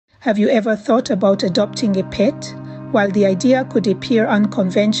Have you ever thought about adopting a pet? While the idea could appear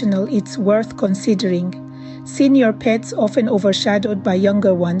unconventional, it's worth considering. Senior pets, often overshadowed by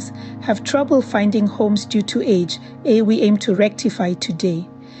younger ones, have trouble finding homes due to age, we aim to rectify today.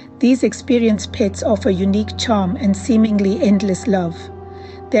 These experienced pets offer unique charm and seemingly endless love.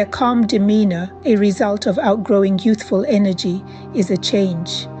 Their calm demeanor, a result of outgrowing youthful energy, is a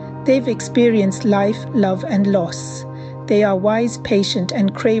change. They've experienced life, love, and loss. They are wise, patient,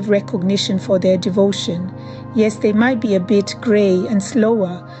 and crave recognition for their devotion. Yes, they might be a bit grey and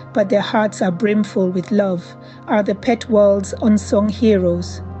slower, but their hearts are brimful with love, are the pet world's unsung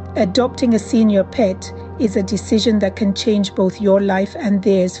heroes. Adopting a senior pet is a decision that can change both your life and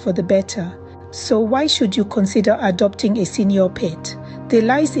theirs for the better. So why should you consider adopting a senior pet? There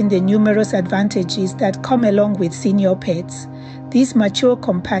lies in the numerous advantages that come along with senior pets. These mature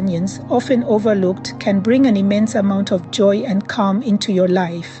companions, often overlooked, can bring an immense amount of joy and calm into your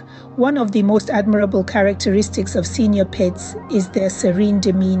life. One of the most admirable characteristics of senior pets is their serene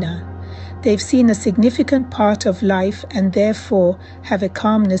demeanor. They've seen a significant part of life and therefore have a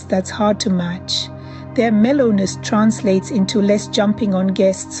calmness that's hard to match. Their mellowness translates into less jumping on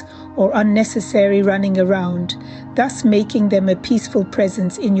guests or unnecessary running around, thus making them a peaceful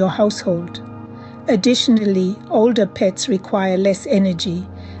presence in your household. Additionally, older pets require less energy.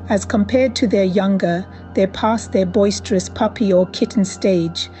 As compared to their younger, they're past their boisterous puppy or kitten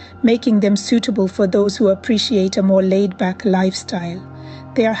stage, making them suitable for those who appreciate a more laid-back lifestyle.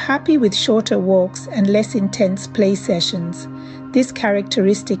 They are happy with shorter walks and less intense play sessions. This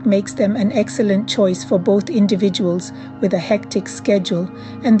characteristic makes them an excellent choice for both individuals with a hectic schedule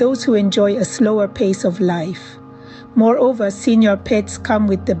and those who enjoy a slower pace of life. Moreover, senior pets come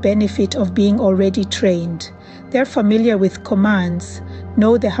with the benefit of being already trained. They're familiar with commands,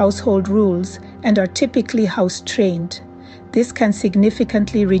 know the household rules, and are typically house-trained. This can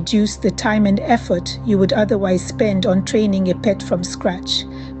significantly reduce the time and effort you would otherwise spend on training a pet from scratch,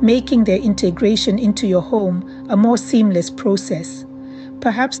 making their integration into your home a more seamless process.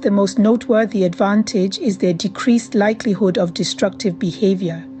 Perhaps the most noteworthy advantage is their decreased likelihood of destructive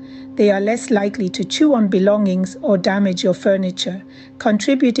behavior. They are less likely to chew on belongings or damage your furniture,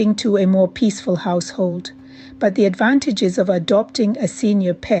 contributing to a more peaceful household. But the advantages of adopting a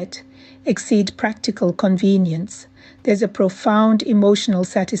senior pet exceed practical convenience. There's a profound emotional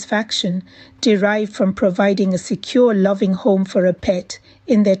satisfaction derived from providing a secure, loving home for a pet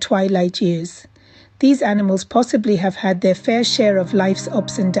in their twilight years. These animals possibly have had their fair share of life's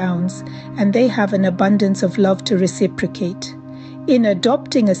ups and downs, and they have an abundance of love to reciprocate. In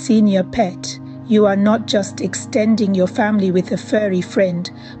adopting a senior pet, you are not just extending your family with a furry friend,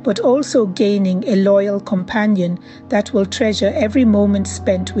 but also gaining a loyal companion that will treasure every moment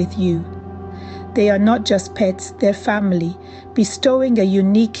spent with you. They are not just pets, they're family, bestowing a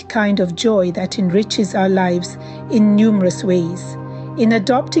unique kind of joy that enriches our lives in numerous ways. In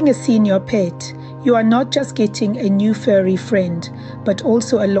adopting a senior pet, you are not just getting a new furry friend, but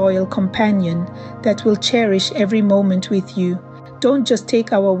also a loyal companion that will cherish every moment with you. Don't just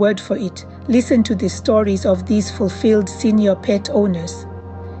take our word for it. Listen to the stories of these fulfilled senior pet owners.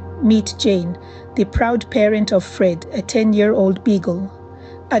 Meet Jane, the proud parent of Fred, a 10-year-old beagle.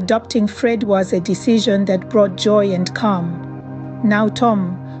 Adopting Fred was a decision that brought joy and calm. Now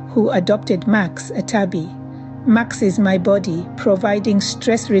Tom, who adopted Max, a tabby. Max is my body, providing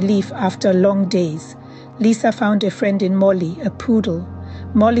stress relief after long days. Lisa found a friend in Molly, a poodle.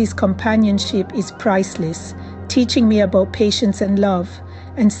 Molly's companionship is priceless, teaching me about patience and love,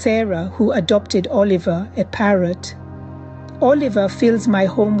 and Sarah, who adopted Oliver, a parrot. Oliver fills my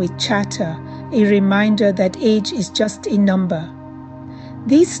home with chatter, a reminder that age is just a number.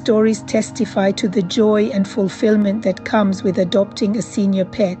 These stories testify to the joy and fulfillment that comes with adopting a senior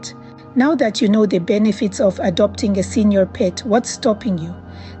pet. Now that you know the benefits of adopting a senior pet, what's stopping you?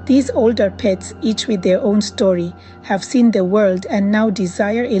 These older pets, each with their own story, have seen the world and now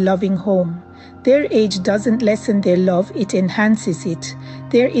desire a loving home. Their age doesn't lessen their love, it enhances it.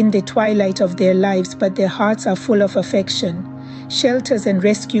 They're in the twilight of their lives, but their hearts are full of affection. Shelters and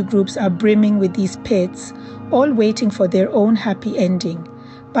rescue groups are brimming with these pets, all waiting for their own happy ending.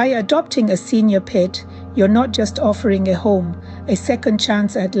 By adopting a senior pet, you're not just offering a home, a second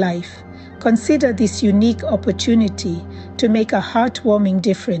chance at life. Consider this unique opportunity to make a heartwarming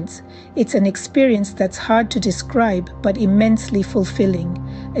difference. It's an experience that's hard to describe but immensely fulfilling.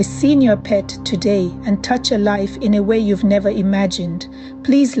 A senior pet today and touch a life in a way you've never imagined.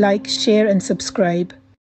 Please like, share and subscribe.